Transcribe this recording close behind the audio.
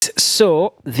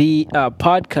So the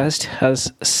podcast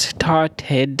has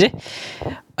started.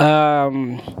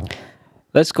 Um,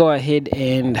 let's go ahead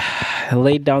and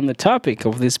lay down the topic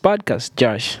of this podcast.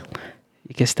 Josh,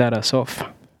 you can start us off.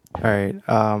 All right.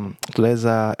 Today's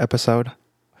episode,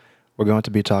 we're going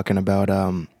to be talking about,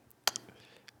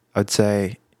 I'd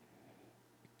say,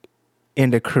 in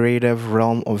the creative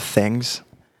realm of things,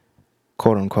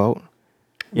 quote unquote.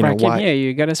 I can hear you.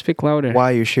 You gotta speak louder. Why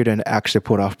you shouldn't actually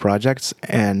put off projects,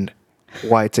 and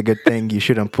why it's a good thing you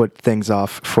shouldn't put things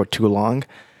off for too long.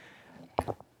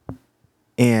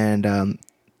 And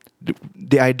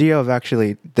the idea of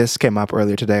actually this came up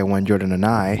earlier today when Jordan and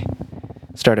I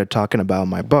started talking about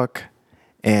my book,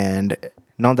 and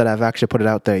not that I've actually put it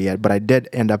out there yet, but I did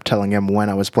end up telling him when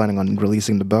I was planning on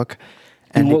releasing the book.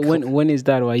 And when is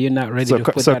that? Why you're not ready to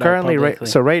put so that currently, out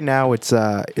publicly? right now it's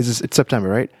September,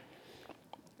 right?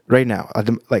 Right now,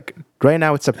 right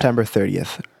now it's September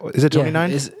 30th. Is it 29th? Yeah,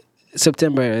 it's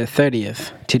September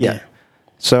 30th today. Yeah.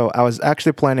 So I was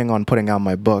actually planning on putting out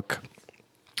my book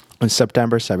on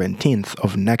September 17th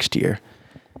of next year.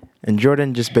 And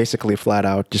Jordan just basically flat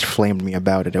out just flamed me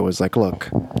about it. It was like, look,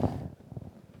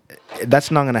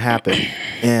 that's not going to happen.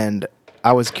 And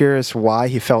I was curious why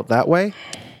he felt that way.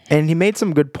 And he made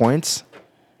some good points.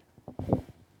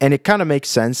 And it kind of makes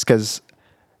sense because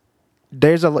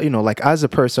there's like as a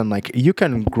person, like you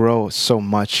can grow so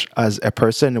much as a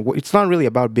person. It's not really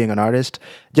about being an artist.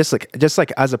 Just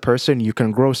like as a person, you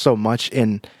can grow so much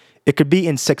it could be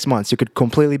in 6 months. You could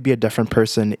completely be a different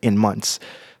person in months.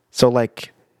 So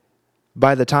like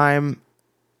by the time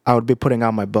I would be putting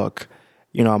out my book,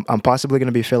 I'm possibly going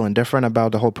to be feeling different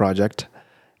about the whole project.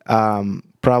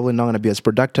 Probably not going to be as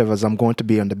productive as I'm going to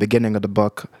be on the beginning of the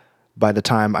book by the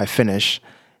time I finish.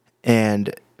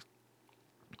 And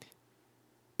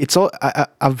it's all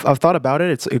I've thought about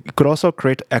it. It could also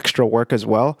create extra work as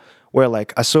well, where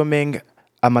like assuming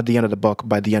I'm at the end of the book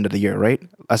by the end of the year, right?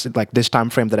 As like this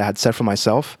time frame that I had set for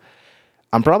myself,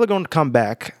 I'm probably going to come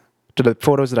back to the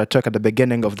photos that I took at the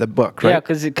beginning of the book, right?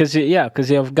 Yeah, because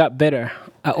you've got better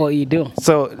at what you do.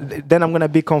 So then I'm going to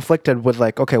be conflicted with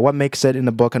like, okay, what makes it in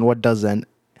the book and what doesn't.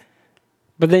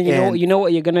 But then you know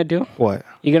what you're gonna do? What?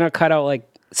 You're gonna cut out like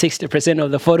 60%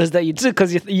 of the photos that you took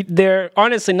because they're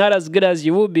honestly not as good as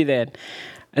you would be then.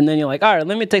 And then you're like, all right,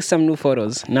 let me take some new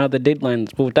photos. Now the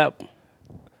deadline's moved up.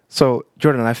 So,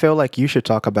 Jordan, I feel like you should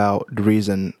talk about the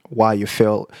reason why you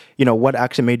feel, what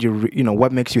actually made you,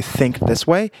 what makes you think this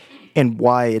way and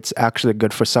why it's actually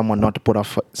good for someone not to put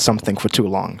off something for too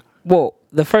long. Well,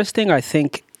 the first thing I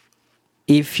think,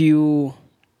 if you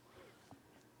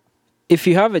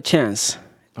have a chance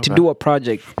to do a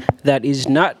project that is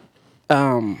not,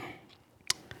 that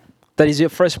is your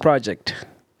first project,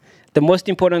 the most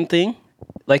important thing,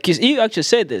 like you actually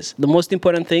said this, the most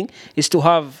important thing is to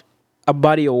have a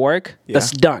body of work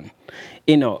that's done.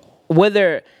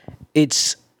 Whether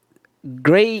it's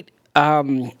great,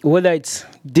 whether it's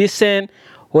decent,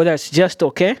 whether it's just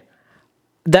okay,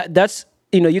 that's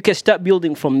you can start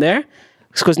building from there,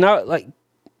 because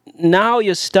now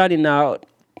you're starting out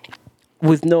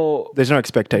with there's no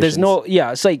expectations.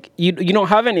 It's like you don't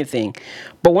have anything.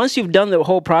 But once you've done the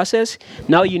whole process,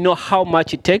 now you know how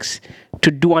much it takes to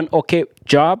do an okay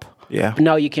job. Yeah.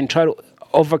 Now you can try to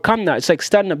overcome that. It's like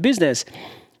starting a business.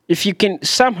 If you can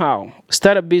somehow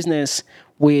start a business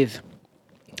with,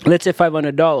 let's say,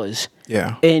 $500,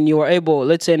 yeah, and you are able,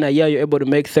 let's say in a year you're able to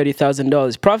make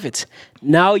 $30,000 profits.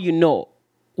 Now you know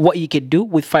what you could do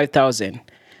with $5,000.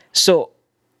 So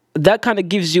that kind of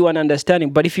gives you an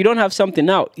understanding. But if you don't have something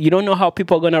out, you don't know how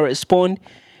people are going to respond.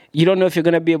 You don't know if you're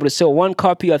going to be able to sell 1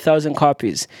 copy or 1,000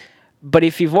 copies. But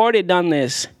if you've already done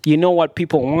this, you know what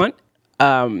people want.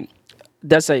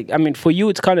 That's for you,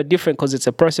 it's kind of different because it's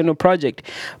a personal project.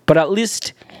 But at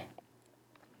least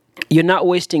you're not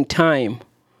wasting time,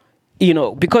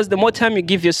 because the more time you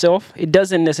give yourself, it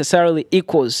doesn't necessarily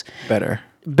equals better.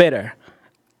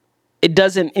 It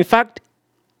doesn't. In fact,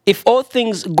 if all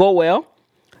things go well,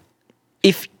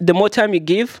 if the more time you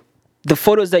give, the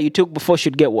photos that you took before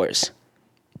should get worse.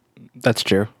 That's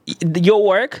true. Your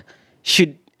work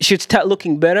should start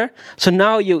looking better. So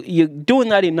now you're doing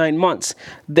that in 9 months.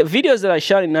 The videos that I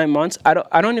shot in 9 months,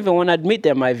 I don't even want to admit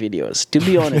they're my videos, to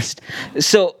be honest.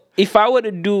 So if I were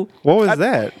to do, what was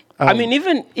that?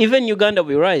 Even Uganda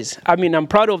Will Rise. I'm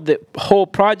proud of the whole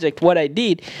project, what I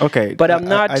did. Okay, but I'm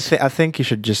not. I think you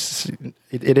should just.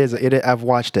 It is. I've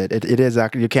watched it. It is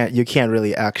actually. You can't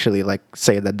really actually like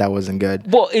say that wasn't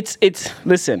good. Well, it's.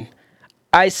 Listen,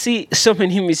 I see so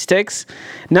many mistakes.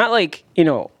 Not like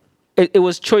it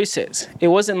was choices. It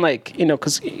wasn't like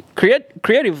because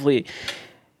creatively,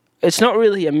 it's not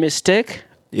really a mistake.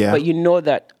 Yeah. but you know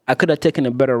that I could have taken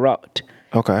a better route.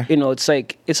 Okay. You know, it's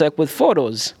like with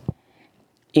photos.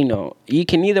 You know, you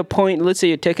can either point. Let's say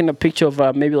you're taking a picture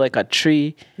of maybe like a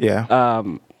tree. Yeah.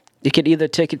 You could either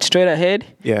take it straight ahead.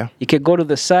 Yeah. You could go to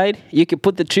the side. You could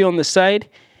put the tree on the side.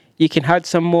 You can have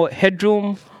some more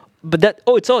headroom. But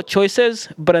it's all choices.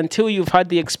 But until you've had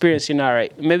the experience, you're not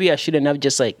right. Maybe I shouldn't have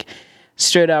just like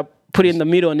straight up put it in the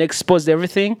middle and exposed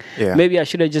everything. Yeah. Maybe I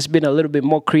should have just been a little bit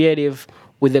more creative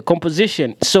with the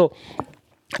composition. So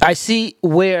I see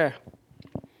where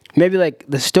maybe like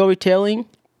the storytelling,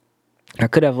 I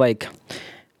could have like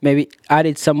maybe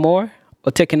added some more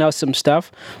or taken out some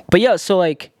stuff. But yeah, so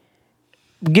like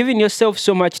giving yourself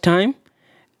so much time,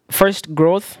 first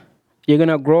growth, you're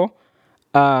gonna grow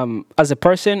as a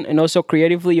person, and also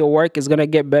creatively your work is gonna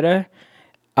get better.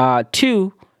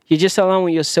 Two, you're just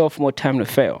allowing yourself more time to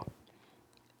fail.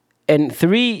 And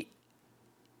three,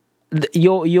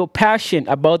 your passion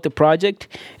about the project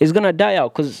is gonna die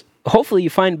out because hopefully you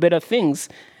find better things,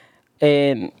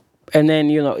 and then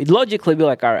you know logically be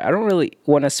like, all right, I don't really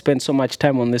want to spend so much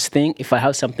time on this thing if I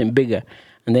have something bigger,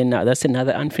 and then that's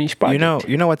another unfinished project.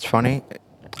 You know what's funny?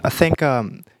 I think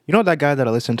you know that guy that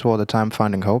I listen to all the time,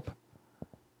 Finding Hope.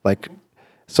 Like,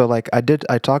 so like I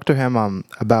talked to him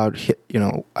about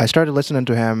I started listening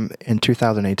to him in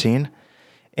 2018,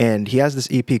 and he has this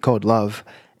EP called Love,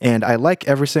 and I like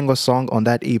every single song on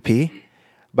that EP,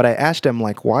 but I asked him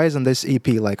like, why isn't this EP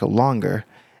like longer?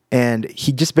 And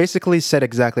he just basically said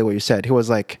exactly what you said. He was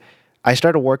like, I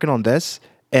started working on this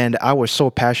and I was so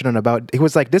passionate about it. He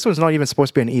was like, this was not even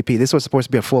supposed to be an EP. This was supposed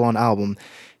to be a full-on album.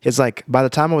 He's like, by the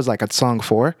time I was like at song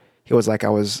 4, he was like,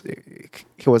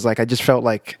 I just felt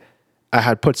like I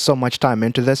had put so much time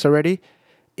into this already.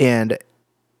 And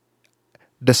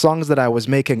the songs that I was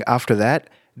making after that,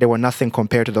 they were nothing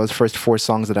compared to those first 4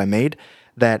 songs that I made,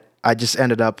 that I just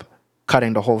ended up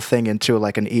cutting the whole thing into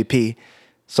like an EP.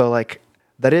 So like,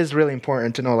 that is really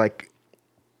important to know. Like,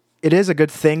 it is a good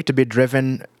thing to be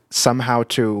driven somehow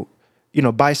to,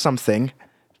 buy something,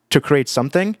 to create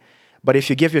something. But if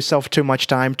you give yourself too much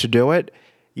time to do it,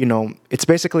 it's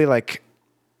basically like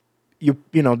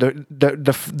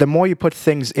the more you put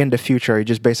things in the future, you're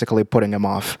just basically putting them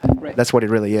off. Right. That's what it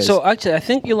really is. So actually, I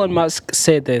think Elon Musk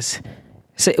said this.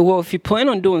 Say, well, if you plan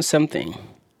on doing something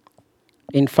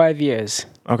in 5 years,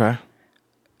 okay,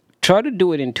 try to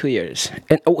do it in 2 years.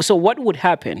 And so what would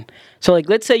happen? So like,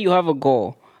 let's say you have a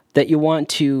goal that you want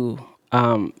to,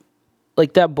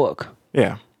 like that book.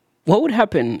 Yeah. What would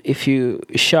happen if you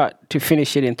shot to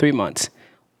finish it in 3 months?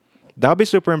 That would be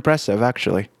super impressive,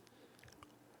 actually.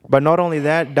 But not only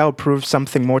that, that would prove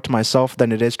something more to myself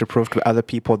than it is to prove to other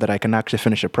people that I can actually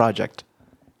finish a project,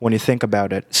 when you think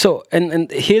about it. So,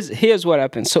 and here's what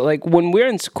happens. So like when we're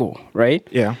in school, right?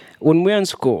 Yeah. When we're in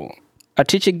school, a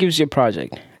teacher gives you a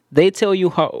project. They tell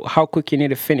you how quick you need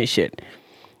to finish it.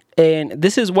 And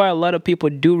this is why a lot of people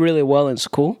do really well in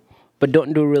school, but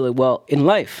don't do really well in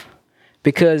life.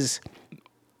 Because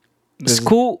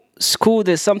school,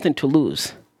 there's something to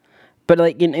lose. But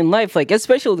like in life, like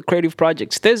especially with creative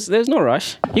projects, there's no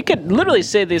rush. You could literally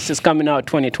say this is coming out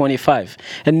 2025,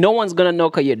 and no one's gonna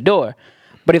knock at your door.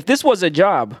 But if this was a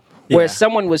job where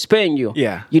someone was paying you,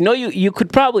 you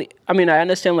could probably. I mean, I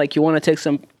understand like you want to take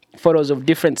some photos of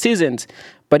different seasons,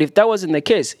 but if that wasn't the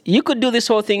case, you could do this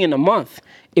whole thing in a month.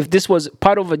 If this was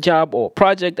part of a job or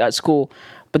project at school,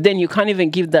 but then you can't even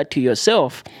give that to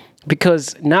yourself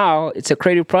because now it's a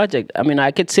creative project. I mean,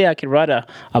 I could say I could write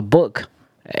a book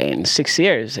in 6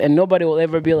 years and nobody will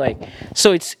ever be like,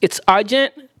 so it's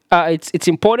urgent, it's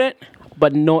important,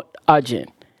 but not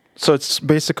urgent. So it's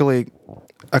basically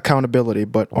accountability,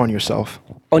 but on yourself.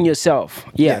 On yourself,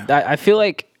 yeah. I feel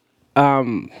like,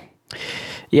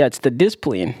 it's the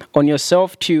discipline on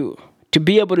yourself to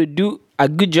be able to do a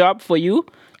good job for you,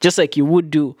 just like you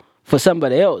would do for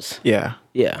somebody else. Yeah.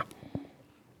 Yeah.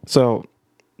 So,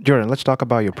 Jordan, let's talk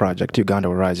about your project, Uganda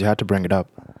Will Rise. You had to bring it up.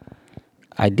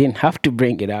 I didn't have to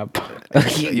bring it up.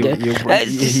 you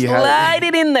slide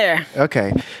it in there.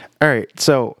 Okay. All right.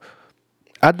 So,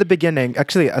 at the beginning,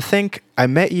 actually, I think I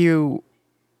met you.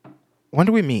 When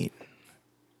did we meet?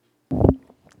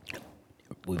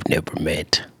 We've never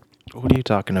met. What are you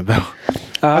talking about?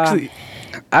 Actually,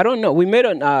 I don't know. We met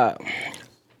on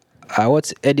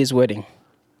what's Eddie's wedding?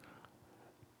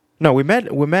 No, we met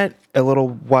a little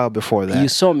while before that. You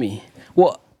saw me.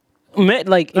 Well, met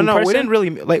like in person? We didn't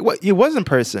really like. What? It was in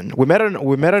person. We met at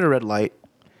a red light.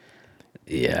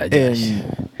 Yeah.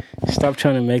 Stop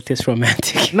trying to make this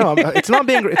romantic. No, it's not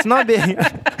being. It's not being.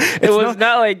 It was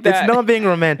not like that. It's not being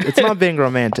romantic. It's not being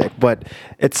romantic. But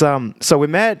it's So we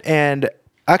met, and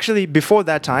actually before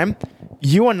that time,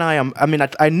 you and I mean,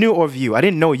 I knew of you. I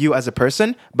didn't know you as a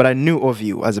person, but I knew of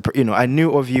you as I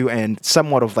knew of you and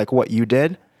somewhat of like what you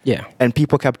did. Yeah. And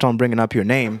people kept on bringing up your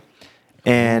name.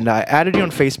 And I added you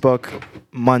on Facebook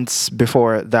months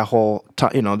before that whole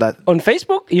time, that. On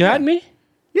Facebook, you had me.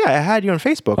 Yeah, I had you on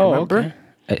Facebook, Oh, remember?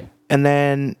 okay. And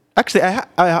then, actually,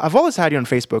 I've always had you on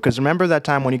Facebook, because remember that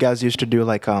time when you guys used to do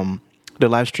like the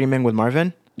live streaming with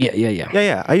Marvin? Yeah.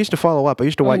 Yeah. I used to follow up. I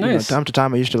used to watch, nice. time to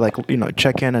time. I used to like,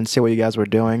 check in and see what you guys were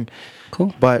doing.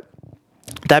 Cool. But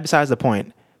that besides the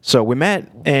point. So we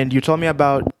met, and you told me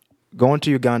about going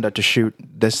to Uganda to shoot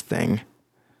this thing.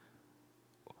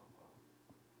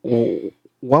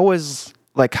 What was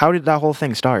like? How did that whole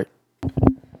thing start?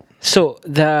 So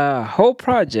the whole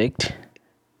project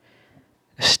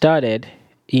started.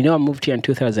 I moved here in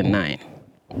 2009.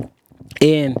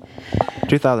 In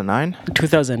 2009.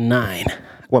 2009.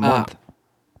 What month?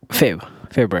 February.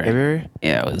 February.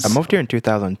 Yeah, it was. I moved here in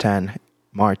 2010,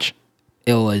 March.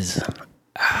 It was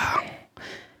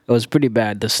pretty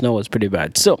bad. The snow was pretty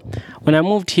bad. So when I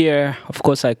moved here, of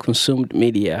course, I consumed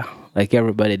media like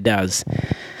everybody does.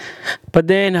 But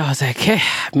then I was like, hey,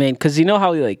 man, because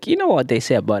how what they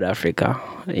say about Africa,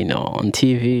 on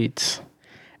TV, it's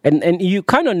and you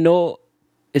kind of know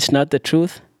it's not the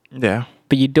truth. Yeah.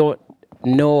 But you don't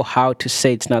know how to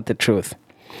say it's not the truth.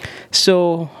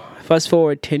 So fast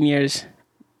forward 10 years.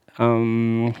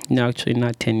 No, actually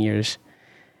not 10 years.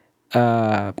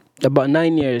 About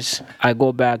 9 years,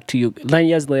 9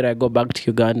 years later, I go back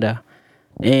to Uganda.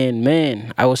 And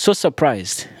man, I was so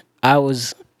surprised. I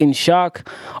was in shock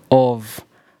of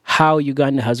how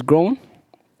Uganda has grown.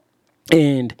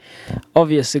 And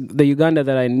obviously, the Uganda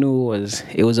that I knew was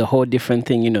a whole different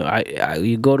thing.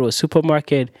 You go to a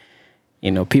supermarket,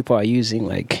 people are using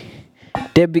like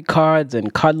debit cards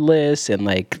and cardless and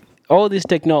like all this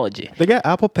technology. They got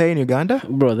Apple Pay in Uganda?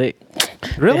 Bro, they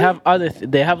Really? have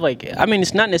they have like, I mean,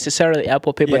 it's not necessarily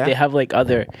Apple Pay, but Yeah. they have like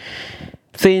other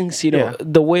things, Yeah.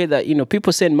 the way that,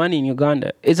 people send money in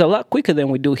Uganda is a lot quicker than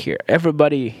we do here.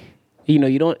 Everybody, you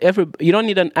don't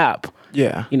need an app.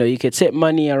 Yeah. You can send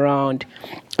money around,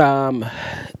 and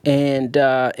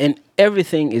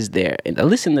everything is there. And at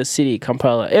least in the city,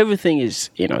 Kampala, everything is,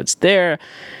 it's there.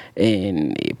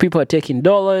 And people are taking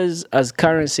dollars as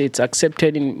currency. It's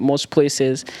accepted in most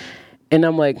places. And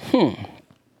I'm like,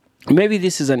 maybe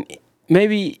this is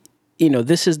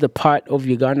this is the part of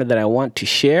Uganda that I want to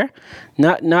share.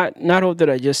 Not all that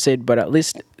I just said, but at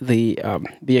least the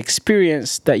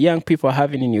experience that young people are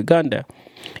having in Uganda.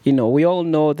 We all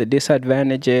know the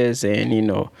disadvantages and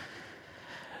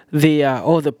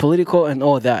the political and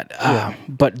all that.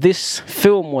 But this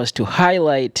film was to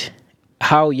highlight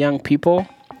how young people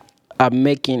are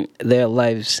making their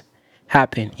lives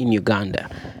happen in Uganda.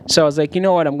 So I was like, you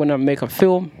know what, I'm gonna make a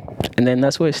film, and then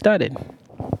that's where it started.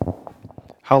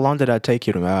 How long did that take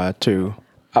you to?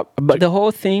 But the whole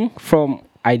thing from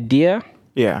idea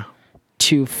Yeah.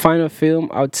 to final film,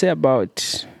 I would say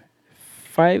about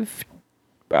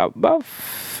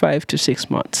 5 to 6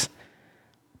 months.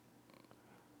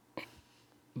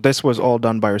 This was all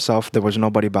done by yourself. There was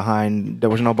nobody behind. There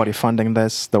was nobody funding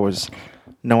this. There was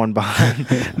no one behind.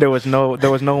 there was no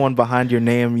one behind your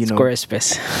name.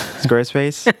 Squarespace.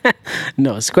 Squarespace.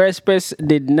 No, Squarespace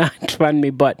did not fund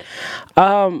me, but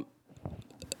I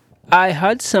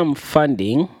had some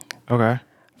funding. Okay.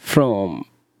 From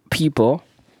people.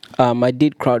 I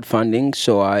did crowdfunding,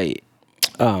 so I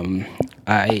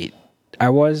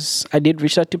did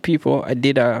reach out to people. I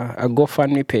did a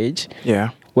GoFundMe page.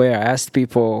 Yeah. Where I asked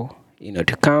people,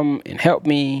 to come and help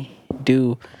me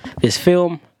do this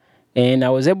film, and I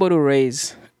was able to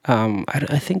raise. I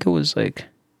think it was like.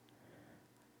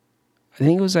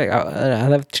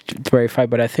 I'll have to verify,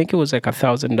 but I think it was like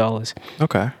 $1,000.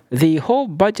 Okay. The whole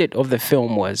budget of the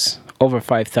film was over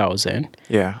 $5,000.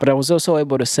 Yeah. But I was also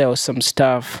able to sell some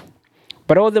stuff.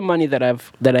 But all the money that I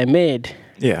made.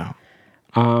 Yeah.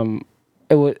 So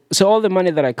all the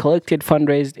money that I collected,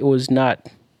 fundraised, it was not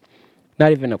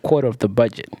even a quarter of the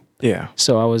budget. Yeah.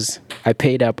 So I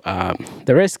paid up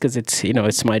the rest because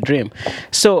it's my dream.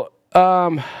 So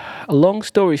long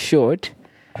story short,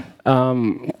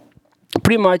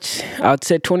 pretty much I'd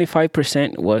say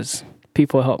 25% was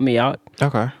people helped me out.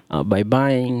 Okay. By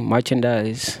buying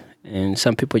merchandise, and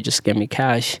some people just gave me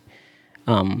cash.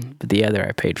 But the other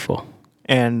I paid for.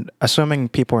 And assuming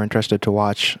people are interested to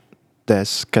watch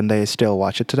this, can they still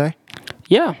watch it today?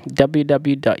 Yeah,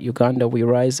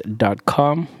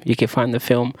 www.ugandawerise.com. You can find the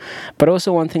film. But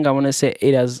also one thing I want to say,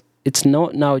 it's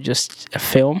not now just a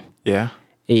film. Yeah.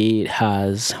 It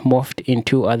has morphed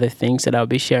into other things that I'll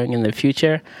be sharing in the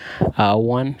future.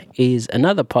 One is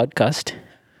another podcast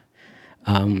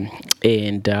and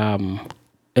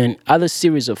other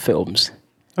series of films.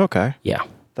 Okay. Yeah.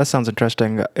 That sounds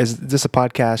interesting. Is this a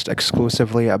podcast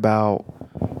exclusively about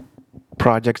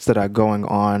projects that are going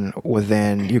on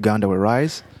within Uganda with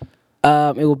Rise?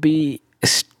 It will be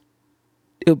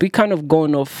kind of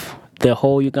going off the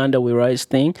whole Uganda We Rise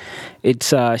thing.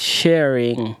 It's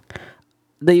sharing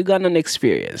the Ugandan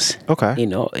experience. Okay. You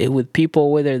know, with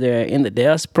people, whether they're in the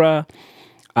diaspora,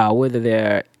 whether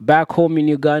they're back home in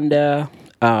Uganda.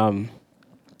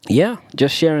 Yeah,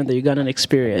 just sharing the Ugandan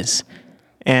experience.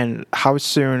 And how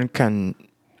soon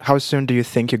do you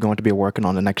think you're going to be working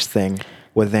on the next thing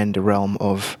within the realm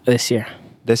of This year.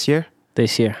 this year?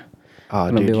 This year. Oh,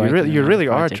 Gonna dude, be working you on really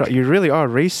a are project. you really are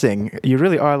racing. You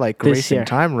really are like This racing year.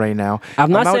 time right now.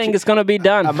 I'm not out saying he- it's gonna be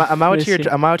done. I'm out this here. year.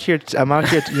 I'm out here.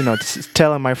 You know,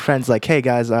 telling my friends like, "Hey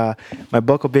guys, my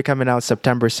book will be coming out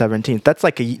September 17th." That's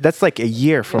like a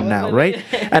year from now, right?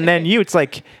 And then it's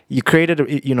like you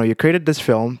created this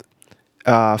film,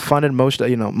 funded most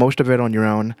of it on your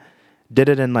own, did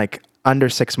it in like under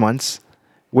 6 months,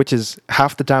 which is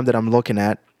half the time that I'm looking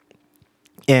at.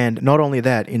 And not only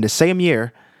that, in the same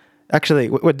year, actually,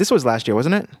 wait, this was last year,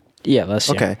 wasn't it? Yeah, last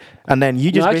year. Okay, and then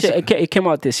you just No, actually, basically it came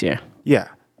out this year. yeah.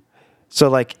 So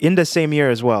like in the same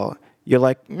year as well, you're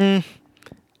like,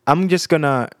 I'm just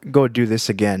gonna go do this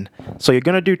again. So you're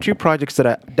gonna do two projects that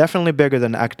are definitely bigger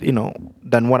than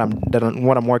than what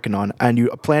I'm working on, and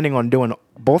you're planning on doing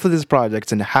both of these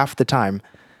projects in half the time.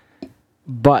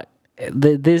 But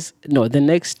the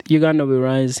next Uganda We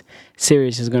Rise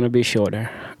series is gonna be shorter.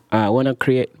 I want to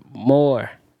create more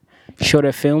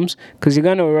shorter films because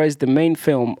Uganda We Rise, the main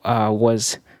film,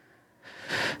 was,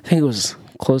 I think it was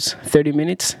close 30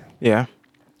 minutes,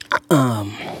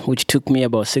 which took me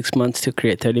about 6 months to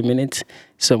create 30 minutes.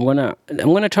 So I'm gonna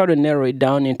try to narrow it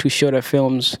down into shorter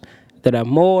films that are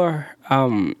more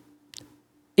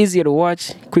easier to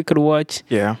watch, quicker to watch,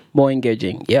 Yeah. more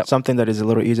engaging. Yep. Something that is a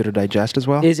little easier to digest as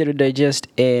well. Easier to digest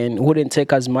and wouldn't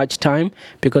take as much time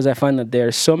because I find that there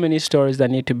are so many stories that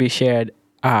need to be shared.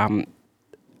 I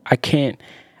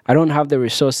don't have the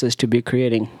resources to be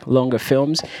creating longer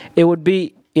films. It would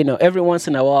be, every once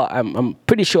in a while, I'm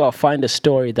pretty sure I'll find a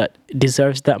story that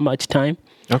deserves that much time.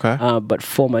 Okay. But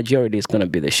for majority, it's going to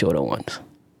be the shorter ones.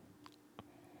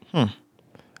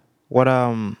 What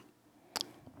have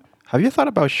you thought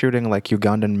about shooting like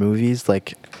Ugandan movies,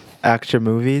 like action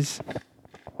movies?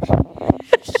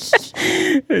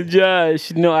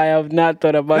 Josh, no, I have not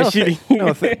thought about shooting.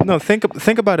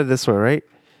 Think about it this way, right?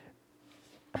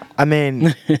 I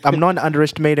mean, I'm not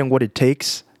underestimating what it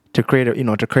takes to create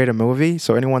a movie.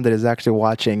 So anyone that is actually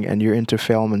watching and you're into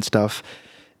film and stuff,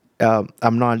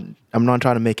 I'm not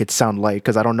trying to make it sound light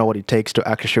because I don't know what it takes to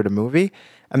actually shoot a movie.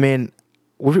 I mean,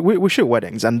 we shoot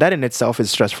weddings, and that in itself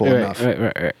is stressful enough.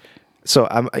 Right. So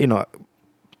I'm,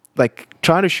 like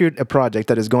trying to shoot a project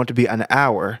that is going to be an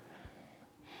hour,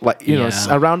 like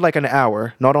around like an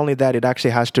hour. Not only that, it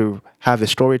actually has to have a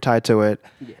story tied to it,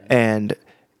 and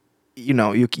you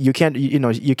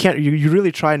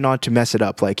really try not to mess it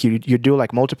up. Like you do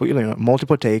like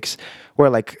multiple takes,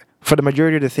 where like for the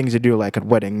majority of the things you do like at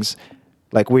weddings,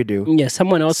 like we do. Yeah,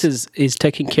 someone else is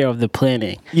taking care of the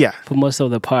planning. Yeah. For most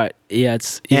of the part. Yeah,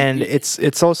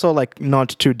 it's also like not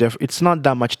too different. It's not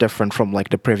that much different from like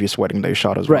the previous wedding that you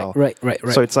shot as well. Right.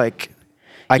 So it's like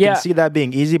I can see that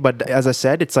being easy, but as I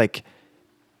said, it's like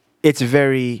it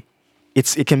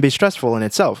can be stressful in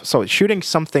itself. So shooting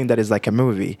something that is like a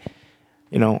movie,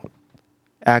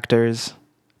 actors,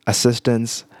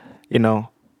 assistants,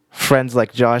 friends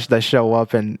like Josh that show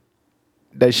up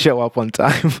on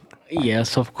time.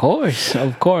 Yes, of course.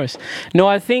 No,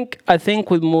 I think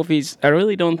with movies, I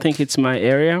really don't think it's my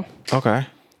area. Okay.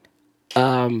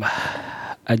 I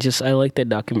like the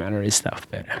documentary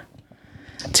stuff better,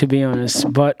 to be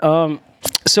honest. But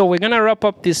so we're gonna wrap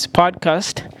up this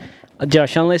podcast,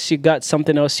 Josh. Unless you got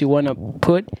something else you wanna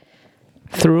put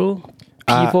through,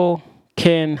 people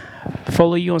can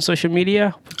follow you on social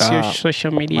media. What's your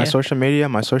social media?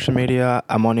 My social media.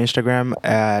 I'm on Instagram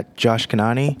at Josh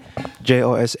Kenani,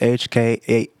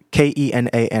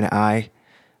 JoshKenani.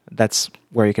 That's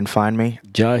where you can find me.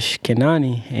 Josh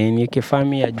Kenani, and you can find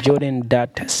me at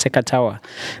Jordan.Sekatawa.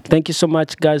 Thank you so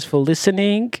much, guys, for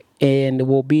listening, and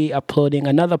we'll be uploading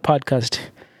another podcast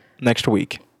Next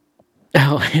week.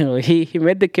 Oh, he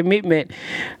made the commitment.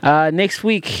 Next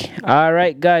week. All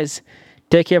right, guys.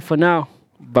 Take care for now.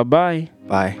 Bye-bye.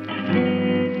 Bye.